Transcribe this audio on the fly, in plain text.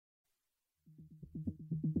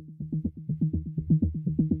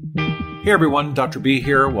Hey everyone, Dr. B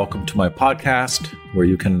here. Welcome to my podcast where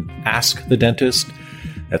you can ask the dentist.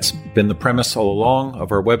 That's been the premise all along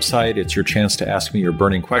of our website. It's your chance to ask me your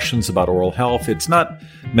burning questions about oral health. It's not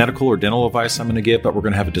medical or dental advice I'm going to give, but we're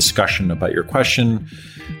going to have a discussion about your question.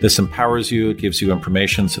 This empowers you. It gives you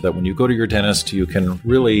information so that when you go to your dentist, you can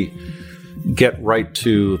really get right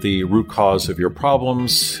to the root cause of your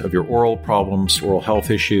problems, of your oral problems, oral health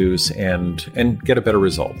issues, and get a better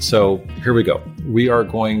result. So here we go. We are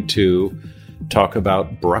going to talk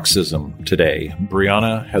about bruxism today.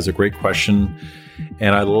 Brianna has a great question,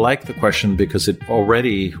 and I like the question because it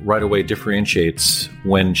already right away differentiates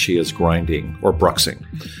when she is grinding or bruxing.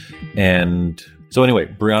 And so anyway,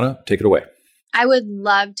 Brianna, take it away. I would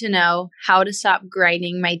love to know how to stop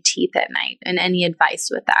grinding my teeth at night and any advice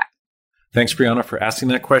with that. Thanks, Brianna, for asking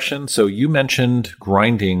that question. So you mentioned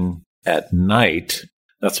grinding at night.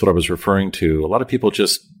 That's what I was referring to. A lot of people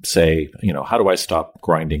just say, how do I stop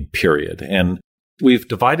grinding, period? And we've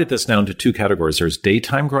divided this down to two categories. There's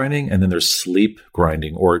daytime grinding, and then there's sleep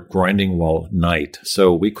grinding or grinding while night.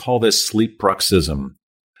 So we call this sleep bruxism,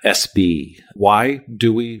 SB. Why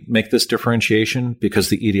do we make this differentiation? Because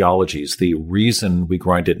the etiologies, the reason we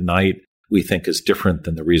grind at night, we think is different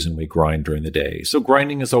than the reason we grind during the day. So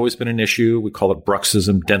grinding has always been an issue. We call it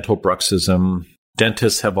bruxism, dental bruxism.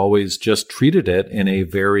 Dentists have always just treated it in a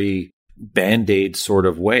very Band-Aid sort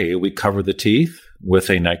of way. We cover the teeth with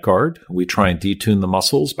a night guard. We try and detune the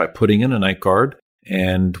muscles by putting in a night guard.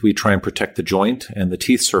 And we try and protect the joint and the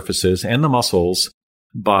teeth surfaces and the muscles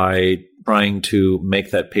by trying to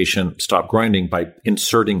make that patient stop grinding by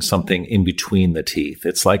inserting something in between the teeth.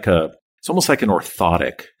 It's almost like an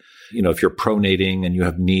orthotic. If you're pronating and you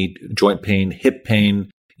have knee joint pain, hip pain,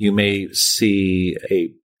 you may see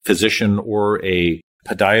a physician or a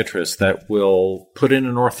podiatrist that will put in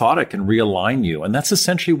an orthotic and realign you. And that's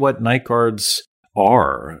essentially what night guards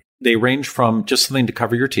are. They range from just something to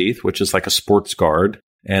cover your teeth, which is like a sports guard,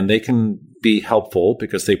 and they can be helpful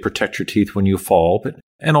because they protect your teeth when you fall,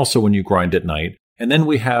 and also when you grind at night. And then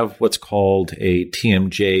we have what's called a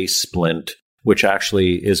TMJ splint, which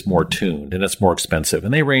actually is more tuned and it's more expensive.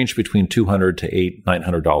 And they range between $200 to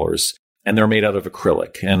 $900. And they're made out of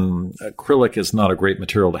acrylic. And acrylic is not a great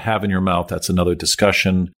material to have in your mouth. That's another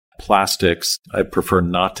discussion. Plastics, I prefer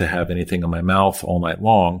not to have anything in my mouth all night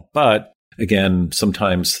long. But again,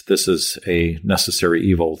 sometimes this is a necessary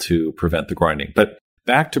evil to prevent the grinding. But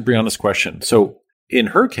back to Brianna's question. So in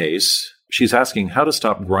her case, she's asking how to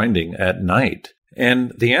stop grinding at night.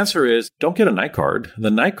 And the answer is don't get a night guard.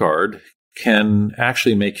 The night guard can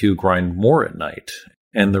actually make you grind more at night.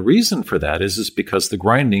 And the reason for that is because the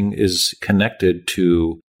grinding is connected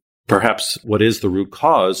to perhaps what is the root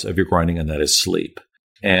cause of your grinding, and that is sleep.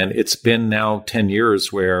 And it's been now 10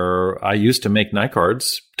 years where I used to make night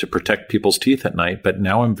guards to protect people's teeth at night, but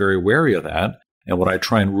now I'm very wary of that. And what I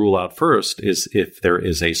try and rule out first is if there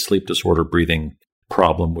is a sleep disorder breathing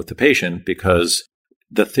problem with the patient, because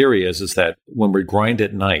the theory is that when we grind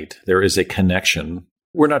at night, there is a connection.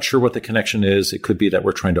 We're not sure what the connection is. It could be that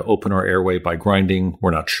we're trying to open our airway by grinding.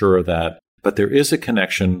 We're not sure of that. But there is a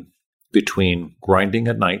connection between grinding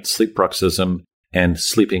at night, sleep bruxism, and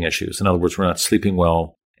sleeping issues. In other words, we're not sleeping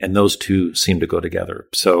well, and those two seem to go together.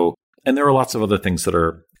 And there are lots of other things that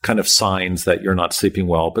are kind of signs that you're not sleeping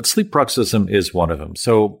well, but sleep bruxism is one of them.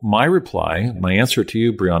 So my answer to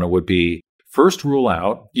you, Brianna, would be first rule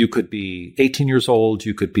out. You could be 18 years old,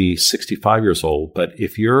 you could be 65 years old, but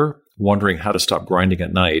if you're wondering how to stop grinding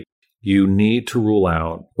at night, you need to rule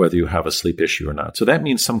out whether you have a sleep issue or not. So that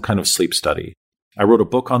means some kind of sleep study. I wrote a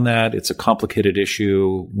book on that. It's a complicated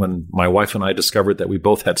issue. When my wife and I discovered that we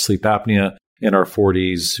both had sleep apnea in our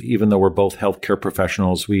 40s, even though we're both healthcare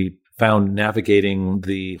professionals, we found navigating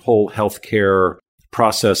the whole healthcare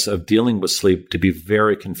process of dealing with sleep to be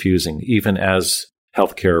very confusing, even as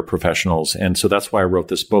healthcare professionals. And so that's why I wrote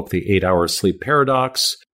this book, The 8-Hour Sleep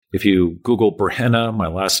Paradox. If you Google Berhenna, my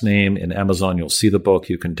last name, in Amazon, you'll see the book.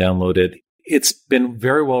 You can download it. It's been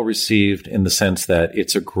very well received in the sense that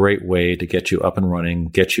it's a great way to get you up and running,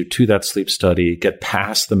 get you to that sleep study, get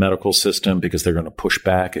past the medical system because they're going to push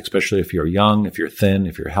back, especially if you're young, if you're thin,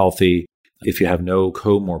 if you're healthy, if you have no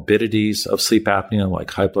comorbidities of sleep apnea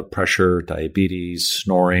like high blood pressure, diabetes,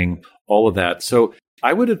 snoring, all of that. So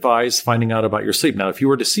I would advise finding out about your sleep. Now, if you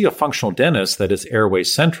were to see a functional dentist that is airway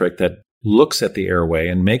centric, that looks at the airway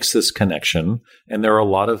and makes this connection. And there are a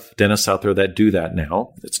lot of dentists out there that do that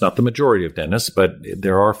now. It's not the majority of dentists, but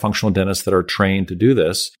there are functional dentists that are trained to do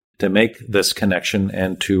this, to make this connection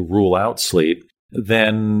and to rule out sleep.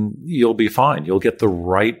 Then you'll be fine. You'll get the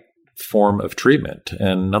right form of treatment.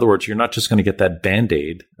 And in other words, you're not just going to get that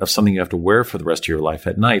Band-Aid of something you have to wear for the rest of your life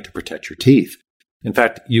at night to protect your teeth. In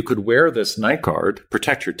fact, you could wear this night guard,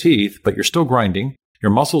 protect your teeth, but you're still grinding.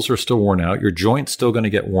 Your muscles are still worn out. Your joint's still going to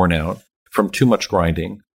get worn out from too much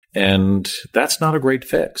grinding. And that's not a great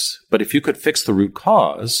fix. But if you could fix the root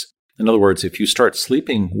cause, in other words, if you start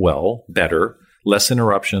sleeping well, better, less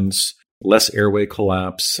interruptions, less airway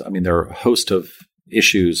collapse. I mean, there are a host of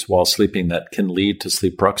issues while sleeping that can lead to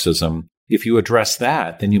sleep bruxism. If you address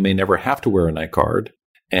that, then you may never have to wear a night guard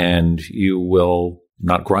and you will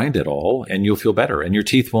not grind at all and you'll feel better and your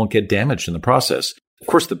teeth won't get damaged in the process. Of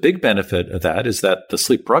course, the big benefit of that is that the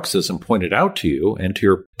sleep bruxism pointed out to you and to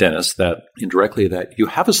your dentist that indirectly that you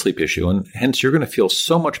have a sleep issue and hence you're going to feel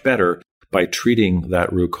so much better by treating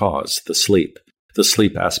that root cause, the sleep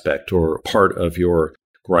aspect or part of your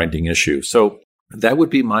grinding issue. So that would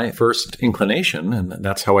be my first inclination, and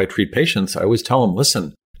that's how I treat patients. I always tell them,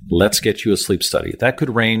 listen, let's get you a sleep study. That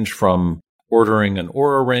could range from ordering an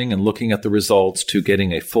Oura ring and looking at the results to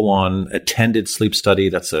getting a full-on attended sleep study.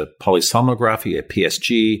 That's a polysomnography, a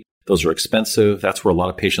PSG. Those are expensive. That's where a lot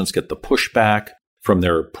of patients get the pushback from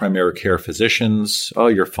their primary care physicians. Oh,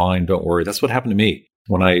 you're fine. Don't worry. That's what happened to me.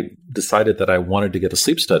 When I decided that I wanted to get a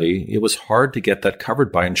sleep study, it was hard to get that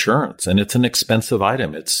covered by insurance. And it's an expensive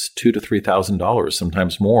item. It's $2,000 to $3,000,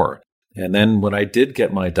 sometimes more. And then when I did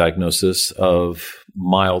get my diagnosis of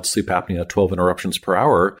mild sleep apnea, 12 interruptions per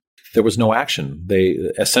hour, there was no action.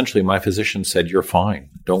 Essentially, my physician said, you're fine.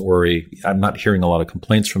 Don't worry. I'm not hearing a lot of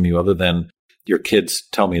complaints from you other than your kids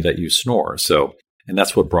tell me that you snore. So, and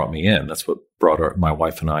that's what brought me in. That's what brought my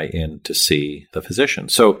wife and I in to see the physician.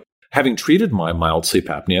 So having treated my mild sleep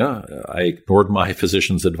apnea, I ignored my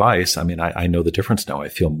physician's advice. I mean, I know the difference now. I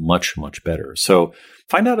feel much, much better. So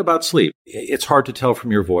find out about sleep. It's hard to tell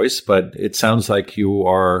from your voice, but it sounds like you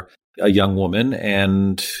are a young woman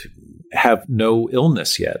and have no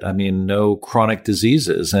illness yet. I mean, no chronic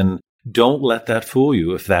diseases. And don't let that fool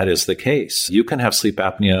you if that is the case. You can have sleep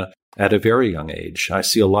apnea at a very young age. I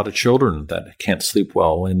see a lot of children that can't sleep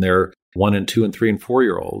well in their 1 and 2 and 3 and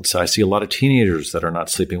 4-year-olds. I see a lot of teenagers that are not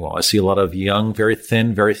sleeping well. I see a lot of young, very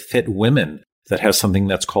thin, very fit women that have something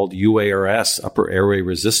that's called UARS, upper airway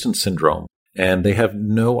resistance syndrome. And they have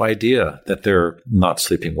no idea that they're not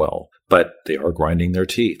sleeping well, but they are grinding their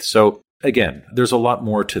teeth. So again, there's a lot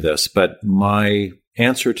more to this, but my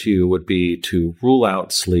answer to you would be to rule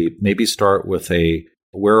out sleep, maybe start with a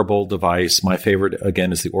wearable device. My favorite,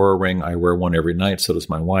 again, is the Oura Ring. I wear one every night. So does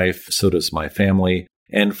my wife. So does my family.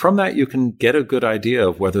 And from that, you can get a good idea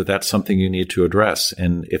of whether that's something you need to address.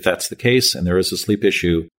 And if that's the case and there is a sleep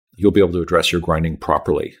issue, you'll be able to address your grinding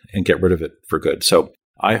properly and get rid of it for good. So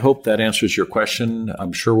I hope that answers your question.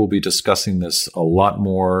 I'm sure we'll be discussing this a lot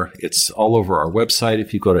more. It's all over our website.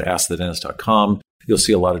 If you go to askthedentist.com, you'll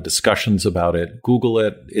see a lot of discussions about it. Google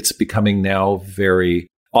it. It's becoming now very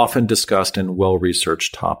often discussed and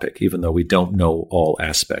well-researched topic, even though we don't know all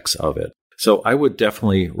aspects of it. So I would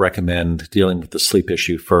definitely recommend dealing with the sleep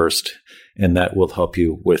issue first, and that will help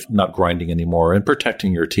you with not grinding anymore and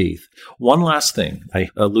protecting your teeth. One last thing, I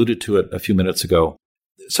alluded to it a few minutes ago.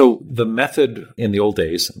 So the method in the old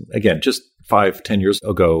days, again, just 5-10 years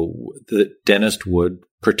ago, the dentist would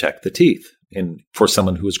protect the teeth for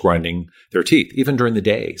someone who was grinding their teeth, even during the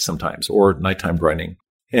day sometimes, or nighttime grinding.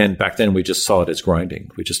 And back then, we just saw it as grinding.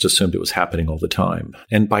 We just assumed it was happening all the time.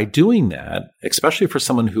 And by doing that, especially for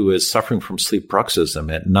someone who is suffering from sleep bruxism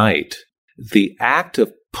at night, the act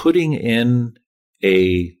of putting in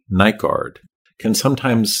a night guard can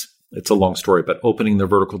sometimes, it's a long story, but opening the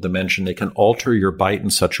vertical dimension, it can alter your bite in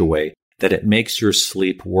such a way that it makes your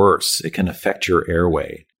sleep worse. It can affect your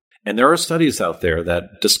airway. And there are studies out there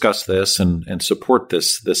that discuss this and support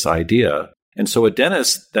this idea. And so a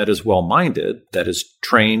dentist that is well-minded, that is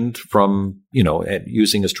trained from,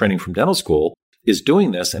 using his training from dental school, is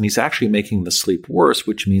doing this, and he's actually making the sleep worse,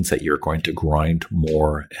 which means that you're going to grind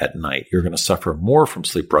more at night. You're going to suffer more from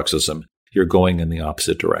sleep bruxism. You're going in the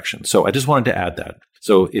opposite direction. So I just wanted to add that.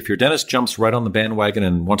 So if your dentist jumps right on the bandwagon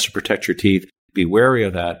and wants to protect your teeth, be wary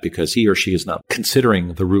of that because he or she is not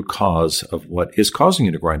considering the root cause of what is causing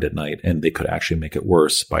you to grind at night, and they could actually make it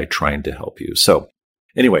worse by trying to help you. So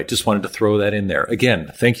anyway, just wanted to throw that in there. Again,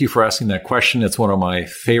 thank you for asking that question. It's one of my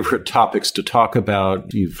favorite topics to talk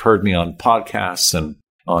about. You've heard me on podcasts and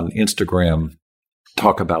on Instagram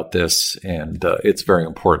talk about this, and it's very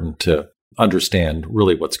important to understand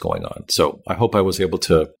really what's going on. So I hope I was able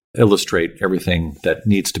to illustrate everything that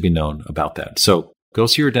needs to be known about that. So go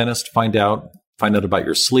see your dentist, find out about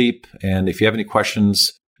your sleep. And if you have any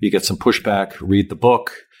questions, you get some pushback, read the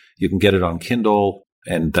book. You can get it on Kindle.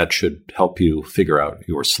 And that should help you figure out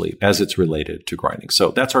your sleep as it's related to grinding. So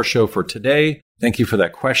that's our show for today. Thank you for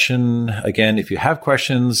that question. Again, if you have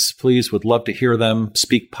questions, please would love to hear them.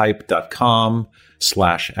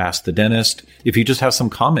 speakpipe.com/askthedentist. If you just have some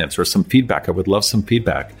comments or some feedback, I would love some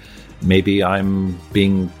feedback. Maybe I'm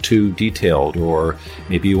being too detailed, or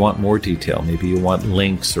maybe you want more detail. Maybe you want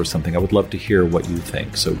links or something. I would love to hear what you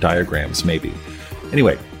think. So diagrams, maybe.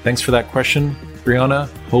 Anyway, thanks for that question, Brianna.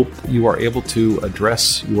 Hope you are able to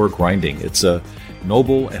address your grinding. It's a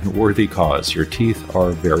noble and worthy cause. Your teeth are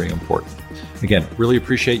very important. Again, really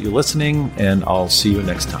appreciate you listening, and I'll see you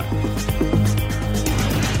next time.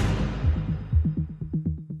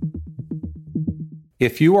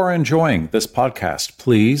 If you are enjoying this podcast,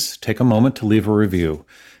 please take a moment to leave a review.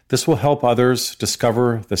 This will help others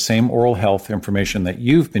discover the same oral health information that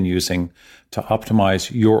you've been using to optimize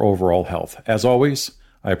your overall health. As always,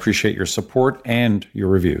 I appreciate your support and your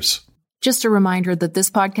reviews. Just a reminder that this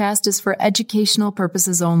podcast is for educational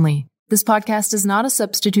purposes only. This podcast is not a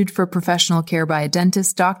substitute for professional care by a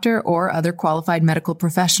dentist, doctor, or other qualified medical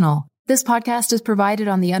professional. This podcast is provided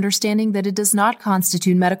on the understanding that it does not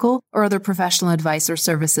constitute medical or other professional advice or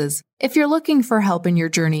services. If you're looking for help in your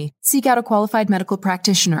journey, seek out a qualified medical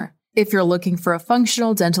practitioner. If you're looking for a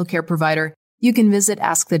functional dental care provider, you can visit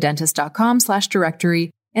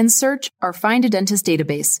askthedentist.com/directory and search or find a dentist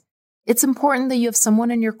database. It's important that you have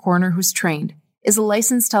someone in your corner who's trained, is a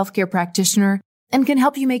licensed healthcare practitioner, and can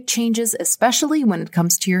help you make changes, especially when it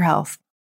comes to your health.